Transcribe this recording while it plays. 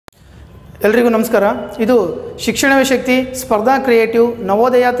ಎಲ್ರಿಗೂ ನಮಸ್ಕಾರ. ಇದು ಶಿಕ್ಷಣವೇ ಶಕ್ತಿ ಸ್ಪರ್ಧಾ ಕ್ರಿಯೇಟಿವ್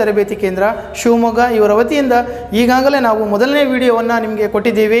ನವೋದಯ ತರಬೇತಿ ಕೇಂದ್ರ ಶಿವಮೊಗ್ಗ ಇವರ ವತಿಯಿಂದ ಈಗಾಗಲೇ ನಾವು ಮೊದಲನೇ ವಿಡಿಯೋವನ್ನು ನಿಮಗೆ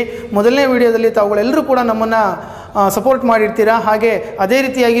ಕೊಟ್ಟಿದ್ದೀವಿ. ಮೊದಲನೇ ವಿಡಿಯೋದಲ್ಲಿ ತಾವುಗಳೆಲ್ಲರೂ ಕೂಡ ನಮ್ಮನ್ನು ಸಪೋರ್ಟ್ ಮಾಡಿರ್ತೀರಾ. ಹಾಗೆ ಅದೇ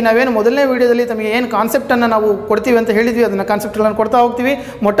ರೀತಿಯಾಗಿ ನಾವೇನು ಮೊದಲನೇ ವಿಡಿಯೋದಲ್ಲಿ ತಮಗೆ ಏನು ಕಾನ್ಸೆಪ್ಟನ್ನು ನಾವು ಕೊಡ್ತೀವಿ ಅಂತ ಹೇಳಿದ್ವಿ, ಅದನ್ನು ಕಾನ್ಸೆಪ್ಟ್ಗಳನ್ನು ಕೊಡ್ತಾ ಹೋಗ್ತೀವಿ.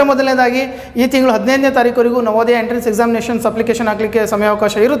 ಮೊದಲನೇದಾಗಿ ಈ ತಿಂಗಳು 15ನೇ ತಾರೀಕುವರೆಗೂ ನವೋದಯ ಎಂಟ್ರೆನ್ಸ್ ಎಕ್ಸಾಮಿನೇಷನ್ಸ್ ಅಪ್ಲಿಕೇಶನ್ ಹಾಕಲಿಕ್ಕೆ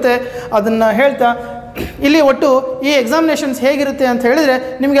ಸಮಯಾವಕಾಶ ಇರುತ್ತೆ. ಅದನ್ನು ಹೇಳ್ತಾ ಇಲ್ಲಿ ಒಟ್ಟು ಈ ಎಕ್ಸಾಮಿನೇಷನ್ಸ್ ಹೇಗಿರುತ್ತೆ ಅಂತ ಹೇಳಿದರೆ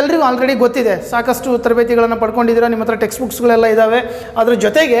ನಿಮಗೆಲ್ಲರಿಗೂ ಆಲ್ರೆಡಿ ಗೊತ್ತಿದೆ. ಸಾಕಷ್ಟು ತರಬೇತಿಗಳನ್ನು ಪಡ್ಕೊಂಡಿದ್ದೀರಾ, ನಿಮ್ಮ ಹತ್ರ ಟೆಕ್ಸ್ಟ್ ಬುಕ್ಸ್ಗಳೆಲ್ಲ ಇದ್ದಾವೆ. ಅದರ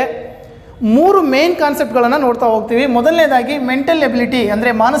ಜೊತೆಗೆ 3 ಮೇನ್ ಕಾನ್ಸೆಪ್ಟ್ಗಳನ್ನು ನೋಡ್ತಾ ಹೋಗ್ತೀವಿ. ಮೊದಲನೇದಾಗಿ ಮೆಂಟಲ್ ಎಬಿಲಿಟಿ ಅಂದರೆ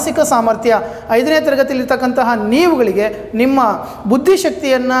ಮಾನಸಿಕ ಸಾಮರ್ಥ್ಯ. 5ನೇ ತರಗತಿಯಲ್ಲಿರ್ತಕ್ಕಂತಹ ನೀವುಗಳಿಗೆ ನಿಮ್ಮ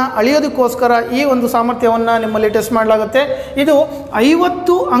ಬುದ್ಧಿಶಕ್ತಿಯನ್ನು ಅಳಿಯೋದಕ್ಕೋಸ್ಕರ ಈ ಒಂದು ಸಾಮರ್ಥ್ಯವನ್ನು ನಿಮ್ಮಲ್ಲಿ ಟೆಸ್ಟ್ ಮಾಡಲಾಗುತ್ತೆ. ಇದು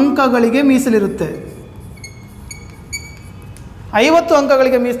 50 ಅಂಕಗಳಿಗೆ ಮೀಸಲಿರುತ್ತೆ. 50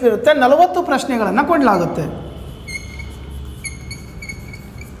 ಅಂಕಗಳಿಗೆ ಮೀಸಲಿರುತ್ತೆ. 40 ಪ್ರಶ್ನೆಗಳನ್ನು ಕೊಡಲಾಗುತ್ತೆ.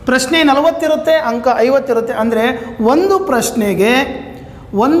 ಪ್ರಶ್ನೆ 40 ಇರುತ್ತೆ, ಅಂಕ 50 ಇರುತ್ತೆ. ಅಂದರೆ ಒಂದು ಪ್ರಶ್ನೆಗೆ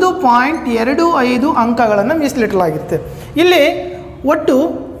 1.25 ಅಂಕಗಳನ್ನು ಮೀಸಲಿಡಲಾಗಿರುತ್ತೆ. ಇಲ್ಲಿ ಒಟ್ಟು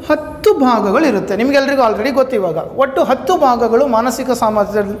 10 ಭಾಗಗಳಿರುತ್ತೆ. ನಿಮಗೆಲ್ಲರಿಗೂ ಆಲ್ರೆಡಿ ಗೊತ್ತಿವಾಗ ಒಟ್ಟು 10 ಭಾಗಗಳು ಮಾನಸಿಕ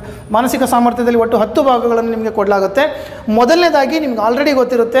ಸಾಮರ್ಥ್ಯದಲ್ಲಿ ಒಟ್ಟು 10 ಭಾಗಗಳನ್ನು ನಿಮಗೆ ಕೊಡಲಾಗುತ್ತೆ. ಮೊದಲನೇದಾಗಿ ನಿಮ್ಗೆ ಆಲ್ರೆಡಿ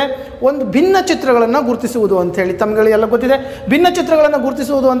ಗೊತ್ತಿರುತ್ತೆ, ಒಂದು ಭಿನ್ನ ಚಿತ್ರಗಳನ್ನು ಗುರುತಿಸುವುದು ಅಂಥೇಳಿ ತಮಗೆಲ್ಲ ಗೊತ್ತಿದೆ. ಭಿನ್ನ ಚಿತ್ರಗಳನ್ನು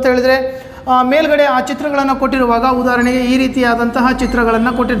ಗುರುತಿಸುವುದು ಅಂತ ಹೇಳಿದರೆ ಮೇಲ್ಗಡೆ ಆ ಚಿತ್ರಗಳನ್ನು ಕೊಟ್ಟಿರುವಾಗ ಉದಾಹರಣೆಗೆ ಈ ರೀತಿಯಾದಂತಹ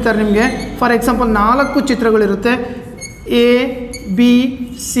ಚಿತ್ರಗಳನ್ನು ಕೊಟ್ಟಿರ್ತಾರೆ ನಿಮಗೆ. For example 4 ಚಿತ್ರಗಳಿರುತ್ತೆ, A, B,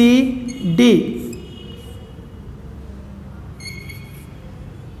 C, D.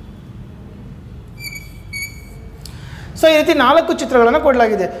 So ಈ ರೀತಿ 4 ಚಿತ್ರಗಳನ್ನು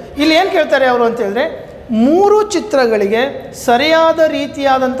ಕೊಡಲಾಗಿದೆ. ಇಲ್ಲಿ ಏನು ಕೇಳ್ತಾರೆ ಅವರು ಅಂತ ಹೇಳಿದ್ರೆ, 3 ಚಿತ್ರಗಳಿಗೆ ಸರಿಯಾದ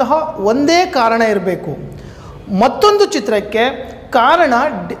ರೀತಿಯಾದಂತಹ ಒಂದೇ ಕಾರಣ ಇರಬೇಕು, ಮತ್ತೊಂದು ಚಿತ್ರಕ್ಕೆ ಕಾರಣ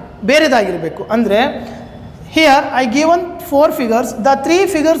ಬೇರೆದಾಗಿರಬೇಕು. ಅಂದರೆ here I given 4 figures. The 3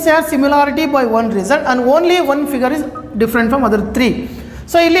 figures have similarity by one result and only one figure is different from other 3.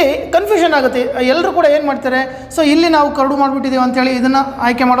 So ಇಲ್ಲಿ ಕನ್ಫ್ಯೂಷನ್ ಆಗುತ್ತೆ. ಎಲ್ಲರೂ ಕೂಡ ಏನು ಮಾಡ್ತಾರೆ, ಸೊ ಇಲ್ಲಿ ನಾವು ಕರಡು ಮಾಡಿಬಿಟ್ಟಿದ್ದೀವಿ ಅಂಥೇಳಿ ಇದನ್ನು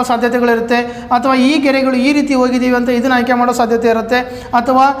ಆಯ್ಕೆ ಮಾಡೋ ಸಾಧ್ಯತೆಗಳಿರುತ್ತೆ. ಅಥವಾ ಈ ಗೆರೆಗಳು ಈ ರೀತಿ ಹೋಗಿದ್ದೀವಿ ಅಂತ ಇದನ್ನು ಆಯ್ಕೆ ಮಾಡೋ ಸಾಧ್ಯತೆ ಇರುತ್ತೆ.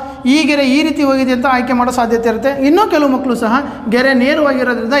 ಅಥವಾ ಈ ಗೆರೆ ಈ ರೀತಿ ಹೋಗಿದೆ ಅಂತ ಆಯ್ಕೆ ಮಾಡೋ ಸಾಧ್ಯತೆ ಇರುತ್ತೆ. ಇನ್ನೂ ಕೆಲವು ಮಕ್ಕಳು ಸಹ ಗೆರೆ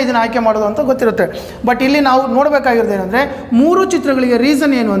ನೇರವಾಗಿರೋದ್ರಿಂದ ಇದನ್ನು ಆಯ್ಕೆ ಮಾಡೋದು ಅಂತ ಗೊತ್ತಿರುತ್ತೆ. ಬಟ್ ಇಲ್ಲಿ ನಾವು ನೋಡಬೇಕಾಗಿರೋದು ಏನಂದರೆ, 3 ಚಿತ್ರಗಳಿಗೆ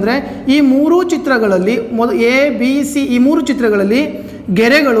ರೀಸನ್ ಏನು ಅಂದರೆ, ಈ 3 ಚಿತ್ರಗಳಲ್ಲಿ A, B, C ಈ 3 ಚಿತ್ರಗಳಲ್ಲಿ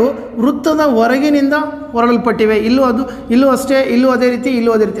ಗೆರೆಗಳು ವೃತ್ತದ ಹೊರಗಿನಿಂದ ಹೊರಡಲ್ಪಟ್ಟಿವೆ. ಇಲ್ಲೂ ಅಷ್ಟೇ, ಇಲ್ಲೂ ಅದೇ ರೀತಿ,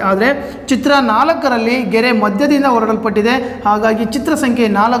 ಇಲ್ಲೂ ಅದೇ ರೀತಿ. ಆದರೆ ಚಿತ್ರ 4ರಲ್ಲಿ ಗೆರೆ ಮಧ್ಯದಿಂದ ಹೊರಡಲ್ಪಟ್ಟಿದೆ. ಹಾಗಾಗಿ ಚಿತ್ರ ಸಂಖ್ಯೆ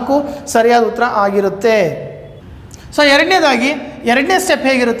 4 ಸರಿಯಾದ ಉತ್ತರ ಆಗಿರುತ್ತೆ. ಸೊ ಎರಡನೇ ಸ್ಟೆಪ್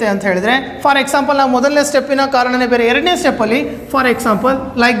ಹೇಗಿರುತ್ತೆ ಅಂತ ಹೇಳಿದರೆ, ಫಾರ್ ಎಕ್ಸಾಂಪಲ್ ನಾವು ಮೊದಲನೇ ಸ್ಟೆಪ್ಪಿನ ಕಾರಣನೇ ಬೇರೆ. ಎರಡನೇ ಸ್ಟೆಪ್ಪಲ್ಲಿ for example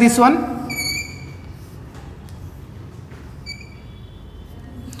like this one,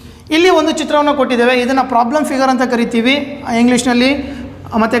 ಇಲ್ಲಿ ಒಂದು ಚಿತ್ರವನ್ನು ಕೊಟ್ಟಿದ್ದೇವೆ. ಇದನ್ನು ಪ್ರಾಬ್ಲಮ್ ಫಿಗರ್ ಅಂತ ಕರಿತೀವಿ ಇಂಗ್ಲೀಷ್ನಲ್ಲಿ,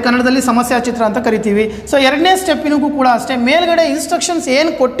 ಮತ್ತು ಕನ್ನಡದಲ್ಲಿ ಸಮಸ್ಯಾ ಚಿತ್ರ ಅಂತ ಕರಿತೀವಿ. ಸೊ ಎರಡನೇ ಸ್ಟೆಪ್ಪಿನಿಗೂ ಕೂಡ ಅಷ್ಟೇ, ಮೇಲ್ಗಡೆ ಇನ್ಸ್ಟ್ರಕ್ಷನ್ಸ್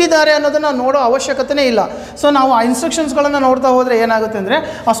ಏನು ಕೊಟ್ಟಿದ್ದಾರೆ ಅನ್ನೋದನ್ನು ನೋಡೋ ಅವಶ್ಯಕತೆ ಇಲ್ಲ. ಸೊ ನಾವು ಆ ಇನ್ಸ್ಟ್ರಕ್ಷನ್ಸ್ಗಳನ್ನು ನೋಡ್ತಾ ಹೋದರೆ ಏನಾಗುತ್ತೆ ಅಂದರೆ,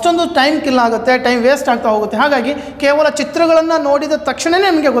 ಅಷ್ಟೊಂದು ಟೈಮ್ ಕಿಲ್ ಆಗುತ್ತೆ, ಟೈಮ್ ವೇಸ್ಟ್ ಆಗ್ತಾ ಹೋಗುತ್ತೆ. ಹಾಗಾಗಿ ಕೇವಲ ಚಿತ್ರಗಳನ್ನು ನೋಡಿದ ತಕ್ಷಣವೇ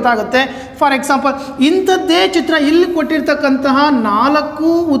ನಮಗೆ ಗೊತ್ತಾಗುತ್ತೆ. ಫಾರ್ ಎಕ್ಸಾಂಪಲ್ ಇಂಥದ್ದೇ ಚಿತ್ರ, ಇಲ್ಲಿ ಕೊಟ್ಟಿರ್ತಕ್ಕಂತಹ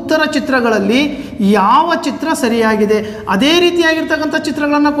 4 ಉತ್ತರ ಚಿತ್ರಗಳಲ್ಲಿ ಯಾವ ಚಿತ್ರ ಸರಿಯಾಗಿದೆ, ಅದೇ ರೀತಿಯಾಗಿರ್ತಕ್ಕಂಥ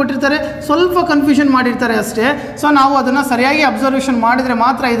ಚಿತ್ರಗಳನ್ನು ಕೊಟ್ಟಿರ್ತಾರೆ, ಸ್ವಲ್ಪ ಕನ್ಫ್ಯೂಷನ್ ಮಾಡಿರ್ತಾರೆ ಅಷ್ಟೇ. ಸೊ ನಾವು ಅದನ್ನು ಸರಿಯಾಗಿ ಅಬ್ಸರ್ವೇಷನ್ ಮಾಡಿದರೆ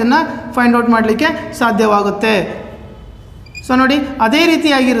ಮಾತ್ರ ಇದನ್ನು ಫೈಂಡ್ ಔಟ್ ಮಾಡಲಿಕ್ಕೆ ಸಾಧ್ಯವಾಗುತ್ತೆ. ಸೊ ನೋಡಿ, ಅದೇ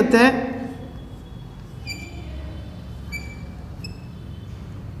ರೀತಿಯಾಗಿರುತ್ತೆ.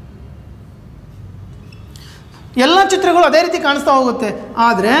 ಎಲ್ಲ ಚಿತ್ರಗಳು ಅದೇ ರೀತಿ ಕಾಣಿಸ್ತಾ ಹೋಗುತ್ತೆ.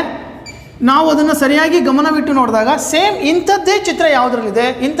 ಆದರೆ ನಾವು ಅದನ್ನು ಸರಿಯಾಗಿ ಗಮನವಿಟ್ಟು ನೋಡಿದಾಗ ಸೇಮ್ ಇಂಥದ್ದೇ ಚಿತ್ರ ಯಾವುದರಲ್ಲಿದೆ,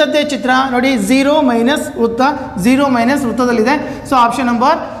 ಇಂಥದ್ದೇ ಚಿತ್ರ ನೋಡಿ, 0 ಮೈನಸ್ ವೃತ್ತ, 0 minus ವೃತ್ತದಲ್ಲಿದೆ. So option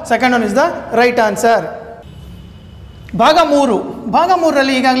number second one is the right answer. ಭಾಗ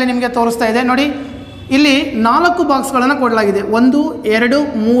 3ರಲ್ಲಿ ಈಗಾಗಲೇ ನಿಮಗೆ ತೋರಿಸ್ತಾ ಇದೆ ನೋಡಿ. ಇಲ್ಲಿ 4 ಬಾಕ್ಸ್ಗಳನ್ನು ಕೊಡಲಾಗಿದೆ, 1, 2,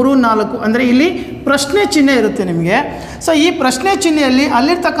 3, 4. ಅಂದರೆ ಇಲ್ಲಿ ಪ್ರಶ್ನೆ ಚಿಹ್ನೆ ಇರುತ್ತೆ ನಿಮಗೆ. ಸೊ ಈ ಪ್ರಶ್ನೆ ಚಿಹ್ನೆಯಲ್ಲಿ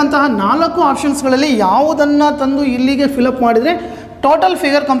ಅಲ್ಲಿರ್ತಕ್ಕಂತಹ 4 ಆಪ್ಷನ್ಸ್ಗಳಲ್ಲಿ ಯಾವುದನ್ನು ತಂದು ಇಲ್ಲಿಗೆ ಫಿಲಪ್ ಮಾಡಿದರೆ ಟೋಟಲ್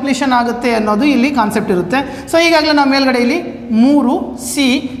ಫಿಗರ್ ಕಂಪ್ಲೀಷನ್ ಆಗುತ್ತೆ ಅನ್ನೋದು ಇಲ್ಲಿ ಕಾನ್ಸೆಪ್ಟ್ ಇರುತ್ತೆ. ಸೊ ಈಗಾಗಲೇ ನಾವು ಮೇಲ್ಗಡೆ ಇಲ್ಲಿ 3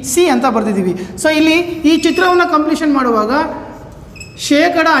 ಸಿ ಅಂತ ಬರ್ತಿದ್ದೀವಿ. ಸೊ ಇಲ್ಲಿ ಈ ಚಿತ್ರವನ್ನು ಕಂಪ್ಲೀಷನ್ ಮಾಡುವಾಗ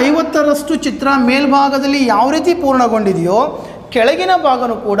 50% ಚಿತ್ರ ಮೇಲ್ಭಾಗದಲ್ಲಿ ಯಾವ ರೀತಿ ಪೂರ್ಣಗೊಂಡಿದೆಯೋ, ಕೆಳಗಿನ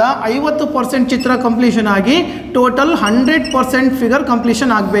ಭಾಗನೂ ಕೂಡ 50% ಚಿತ್ರ ಕಂಪ್ಲೀಷನ್ ಆಗಿ ಟೋಟಲ್ 100% ಫಿಗರ್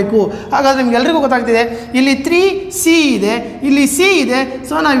ಕಂಪ್ಲೀಷನ್ ಆಗಬೇಕು. ಹಾಗಾದರೆ ನಿಮ್ಗೆಲ್ರಿಗೂ ಗೊತ್ತಾಗ್ತಿದೆ, ಇಲ್ಲಿ 3C ಇದೆ, ಇಲ್ಲಿ C ಇದೆ.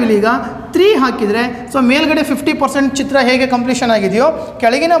 ಸೊ ನಾವಿಲ್ಲೀಗ 3 ಹಾಕಿದರೆ ಸೊ ಮೇಲ್ಗಡೆ 50% ಚಿತ್ರ ಹೇಗೆ ಕಂಪ್ಲೀಷನ್ ಆಗಿದೆಯೋ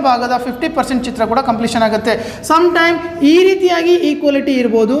ಕೆಳಗಿನ ಭಾಗದ 50% ಚಿತ್ರ ಕೂಡ ಕಂಪ್ಲೀಷನ್ ಆಗುತ್ತೆ. ಸಮ್ ಟೈಮ್ ಈ ರೀತಿಯಾಗಿ ಈಕ್ವಾಲಿಟಿ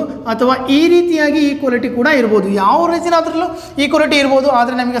ಇರ್ಬೋದು ಅಥವಾ ಈ ರೀತಿಯಾಗಿ ಈಕ್ವಾಲಿಟಿ ಕೂಡ ಇರ್ಬೋದು, ಯಾವ ರೀತಿಯಾದ್ರಲ್ಲೂ ಈಕ್ವಾಲಿಟಿ ಇರ್ಬೋದು.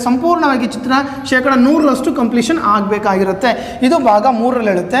 ಆದರೆ ನಮಗೆ ಸಂಪೂರ್ಣವಾಗಿ ಚಿತ್ರ 100% ಕಂಪ್ಲೀಷನ್ ಆಗಬೇಕಾಗಿರುತ್ತೆ. ಇದು ಭಾಗ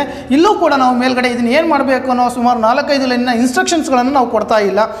 3ರಲ್ಲಿ ಹೇಳುತ್ತೆ. ಇಲ್ಲೂ ಕೂಡ ನಾವು ಮೇಲ್ಗಡೆ ಇದನ್ನು ಏನು ಮಾಡಬೇಕು ಅನ್ನೋ ಸುಮಾರು 4-5 ಲೈನ್ನ ಇನ್ಸ್ಟ್ರಕ್ಷನ್ಸ್ಗಳನ್ನು ನಾವು ಕೊಡ್ತಾ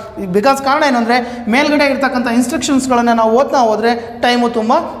ಇಲ್ಲ. ಬಿಕಾಸ್ ಕಾರಣ ಏನಂದರೆ ಮೇಲ್ಗಡೆ ಇರ್ತಕ್ಕಂಥ ಇನ್ಸ್ಟ್ರಕ್ಷನ್ಸ್ಗಳನ್ನು ನಾವು ಓದ್ತಾ ಹೋದರೆ ಟೈಮು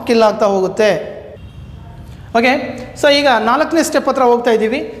ತುಂಬ ಕಿಲ್ ಆಗ್ತಾ ಹೋಗುತ್ತೆ. ಓಕೆ, ಸೊ ಈಗ 4ನೇ ಸ್ಟೆಪ್ ಹತ್ರ ಹೋಗ್ತಾ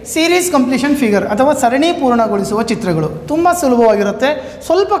ಇದ್ದೀವಿ. ಸೀರೀಸ್ ಕಂಪ್ಲೀಷನ್ ಫಿಗರ್ ಅಥವಾ ಸರಣಿ ಪೂರ್ಣಗೊಳಿಸುವ ಚಿತ್ರಗಳು ತುಂಬ ಸುಲಭವಾಗಿರುತ್ತೆ,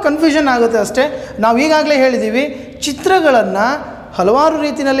 ಸ್ವಲ್ಪ ಕನ್ಫ್ಯೂಷನ್ ಆಗುತ್ತೆ ಅಷ್ಟೇ. ನಾವು ಈಗಾಗಲೇ ಹೇಳಿದ್ದೀವಿ, ಚಿತ್ರಗಳನ್ನು ಹಲವಾರು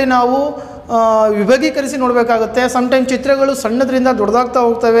ರೀತಿಯಲ್ಲಿ ನಾವು ವಿಭಾಗೀಕರಿಸಿ ನೋಡಬೇಕಾಗುತ್ತೆ. ಸಮ್ಟೈಮ್ ಚಿತ್ರಗಳು ಸಣ್ಣದ್ರಿಂದ ದೊಡ್ಡದಾಗ್ತಾ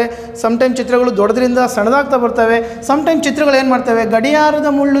ಹೋಗ್ತವೆ, ಸಮ್ಟೈಮ್ ಚಿತ್ರಗಳು ದೊಡ್ಡದ್ರಿಂದ ಸಣ್ಣದಾಗ್ತಾ ಬರ್ತವೆ, ಸಮ್ಟೈಮ್ ಚಿತ್ರಗಳು ಏನು ಮಾಡ್ತವೆ, ಗಡಿಯಾರದ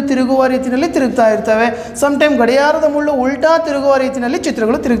ಮುಳ್ಳು ತಿರುಗುವ ರೀತಿಯಲ್ಲಿ ತಿರುಗ್ತಾ ಇರ್ತವೆ, ಸಮ್ಟೈಮ್ ಗಡಿಯಾರದ ಮುಳ್ಳು ಉಲ್ಟಾ ತಿರುಗುವ ರೀತಿಯಲ್ಲಿ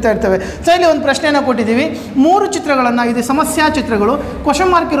ಚಿತ್ರಗಳು ತಿರುಗ್ತಾ ಇರ್ತವೆ. ಸೊ ಇಲ್ಲಿ ಒಂದು ಪ್ರಶ್ನೆಯನ್ನು ಕೊಟ್ಟಿದ್ದೀವಿ, 3 ಚಿತ್ರಗಳನ್ನು, ಇದು ಸಮಸ್ಯಾ ಚಿತ್ರಗಳು,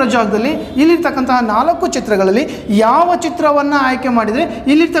 ಕ್ವಶನ್ ಮಾರ್ಕ್ ಇರೋ ಜಾಗದಲ್ಲಿ ಇಲ್ಲಿರ್ತಕ್ಕಂತಹ 4 ಚಿತ್ರಗಳಲ್ಲಿ ಯಾವ ಚಿತ್ರವನ್ನು ಆಯ್ಕೆ ಮಾಡಿದರೆ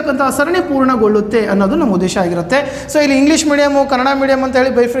ಇಲ್ಲಿರ್ತಕ್ಕಂತಹ ಸರಣಿ ಪೂರ್ಣಗೊಳ್ಳುತ್ತೆ ಅನ್ನೋದು ನಮ್ಮ ಉದ್ದೇಶ ಆಗಿರುತ್ತೆ. ಸೊ ಇಲ್ಲಿ ಇಂಗ್ಲೀಷ್ ಮೀಡಿಯಮು ಕನ್ನಡ ಮೀಡಿಯಮ್ ಅಂತ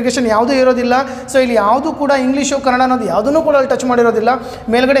ಹೇಳಿ ಬೈಫಿಕೇಶನ್ ಯಾವುದೂ ಇರೋದಿಲ್ಲ. ಸೊ ಇಲ್ಲಿ ಯಾವುದು ಕೂಡ ಇಂಗ್ಲೀಷು ಕನ್ನಡ ಅನ್ನೋದು ಯಾವುದನ್ನು ಕೂಡ ಅಲ್ಲಿ ಟಚ್ ಮಾಡಿರೋದಿಲ್ಲ.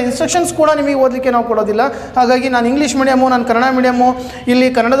 ಮೇಲ್ಗಡೆ ಇನ್ಸ್ಟ್ರಕ್ಷನ್ಸ್ ಕೂಡ ನಿಮಗೆ ಓದಲಿಕ್ಕೆ ನಾವು ಕೊಡೋದಿಲ್ಲ. ಹಾಗಾಗಿ ನಾನು ಇಂಗ್ಲೀಷ್ ಮೀಡಿಯಮು, ನಾನು ಕನ್ನಡ ಮೀಡಿಯಮು, ಇಲ್ಲಿ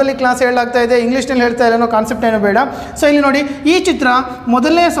ಕನ್ನಡದಲ್ಲಿ ಕ್ಲಾಸ್ ಹೇಳಲಾಗ್ತಾ ಇದೆ, ಇಂಗ್ಲೀಷ್ನಲ್ಲಿ ಹೇಳ್ತಾ ಇಲ್ಲ ಅನ್ನೋ ಕಾನ್ಸೆಪ್ಟ್ ಏನೂ ಬೇಡ. ಸೊ ಇಲ್ಲಿ ನೋಡಿ, ಈ ಚಿತ್ರ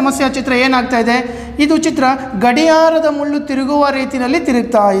ಮೊದಲನೇ ಸಮಸ್ಯೆ ಚಿತ್ರ ಏನಾಗ್ತಾ ಇದೆ, ಇದು ಚಿತ್ರ ಗಡಿಯಾರದ ಮುಳ್ಳು ತಿರುಗುವ ರೀತಿಯಲ್ಲಿ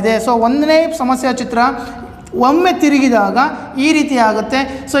ತಿರುಗ್ತಾ ಇದೆ. ಸೊ 1ನೇ ಸಮಸ್ಯೆ ಚಿತ್ರ ಒಮ್ಮೆ ತಿರುಗಿದಾಗ ಈ ರೀತಿ ಆಗುತ್ತೆ.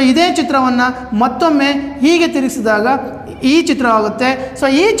 ಸೊ ಇದೇ ಚಿತ್ರವನ್ನು ಮತ್ತೊಮ್ಮೆ ಹೀಗೆ ತಿರುಗಿಸಿದಾಗ ಈ ಚಿತ್ರ ಆಗುತ್ತೆ. ಸೊ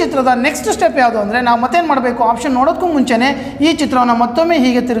ಈ ಚಿತ್ರದ ನೆಕ್ಸ್ಟ್ ಸ್ಟೆಪ್ ಯಾವುದು ಅಂದರೆ, ನಾವು ಮತ್ತೇನು ಮಾಡಬೇಕು, ಆಪ್ಷನ್ ನೋಡೋದಕ್ಕೂ ಮುಂಚೆನೇ ಈ ಚಿತ್ರವನ್ನು ಮತ್ತೊಮ್ಮೆ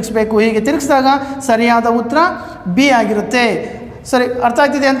ಹೀಗೆ ತಿರುಗಿಸ್ಬೇಕು. ಹೀಗೆ ತಿರುಗಿಸಿದಾಗ ಸರಿಯಾದ ಉತ್ತರ ಬಿ ಆಗಿರುತ್ತೆ. ಸರಿ, ಅರ್ಥ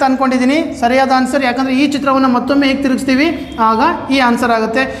ಆಗ್ತಿದೆ ಅಂತ ಅಂದ್ಕೊಂಡಿದ್ದೀನಿ. ಸರಿಯಾದ ಆನ್ಸರ್, ಯಾಕಂದರೆ ಈ ಚಿತ್ರವನ್ನು ಮತ್ತೊಮ್ಮೆ ಹೇಗೆ ತಿರುಗಿಸ್ತೀವಿ ಆಗ ಈ ಆನ್ಸರ್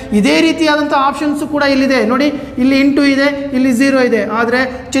ಆಗುತ್ತೆ. ಇದೇ ರೀತಿಯಾದಂಥ ಆಪ್ಷನ್ಸು ಕೂಡ ಇಲ್ಲಿದೆ ನೋಡಿ, ಇಲ್ಲಿ ಇಂಟು ಇದೆ, ಇಲ್ಲಿ 0 ಇದೆ. ಆದರೆ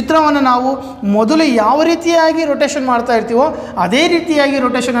ಚಿತ್ರವನ್ನು ನಾವು ಮೊದಲು ಯಾವ ರೀತಿಯಾಗಿ ರೊಟೇಷನ್ ಮಾಡ್ತಾ ಇರ್ತೀವೋ ಅದೇ ರೀತಿಯಾಗಿ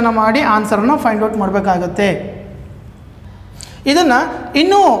ರೊಟೇಷನನ್ನು ಮಾಡಿ ಆನ್ಸರನ್ನು ಫೈಂಡ್ ಔಟ್ ಮಾಡಬೇಕಾಗತ್ತೆ. ಇದನ್ನು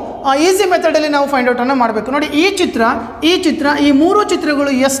ಇನ್ನೂ ಈಸಿ ಮೆಥಡಲ್ಲಿ ನಾವು ಫೈಂಡ್ ಔಟನ್ನು ಮಾಡಬೇಕು. ನೋಡಿ, ಈ ಚಿತ್ರ ಈ 3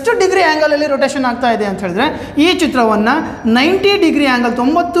 ಚಿತ್ರಗಳು ಎಷ್ಟು ಡಿಗ್ರಿ ಆ್ಯಂಗಲಲ್ಲಿ ರೊಟೇಷನ್ ಆಗ್ತಾ ಇದೆ ಅಂತ ಹೇಳಿದ್ರೆ, ಈ ಚಿತ್ರವನ್ನು 90 ಡಿಗ್ರಿ ಆ್ಯಂಗಲ್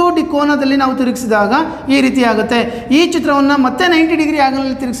 90 ಕೋನದಲ್ಲಿ ನಾವು ತಿರುಗಿಸಿದಾಗ ಈ ರೀತಿ ಆಗುತ್ತೆ. ಈ ಚಿತ್ರವನ್ನು ಮತ್ತೆ 90 ಡಿಗ್ರಿ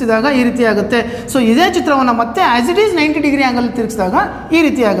ಆ್ಯಂಗಲಲ್ಲಿ ತಿರುಗಿಸಿದಾಗ ಈ ರೀತಿ ಆಗುತ್ತೆ. ಸೊ ಇದೇ ಚಿತ್ರವನ್ನು ಮತ್ತೆ as it is 90 degree angle ತಿರುಗಿಸಿದಾಗ ಈ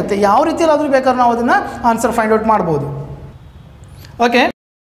ರೀತಿ ಆಗುತ್ತೆ. ಯಾವ ರೀತಿಯಲ್ಲಾದರೂ ಬೇಕಾದ್ರೂ ನಾವು ಅದನ್ನು ಆನ್ಸರ್ ಫೈಂಡ್ ಔಟ್ ಮಾಡ್ಬೋದು. ಓಕೆ.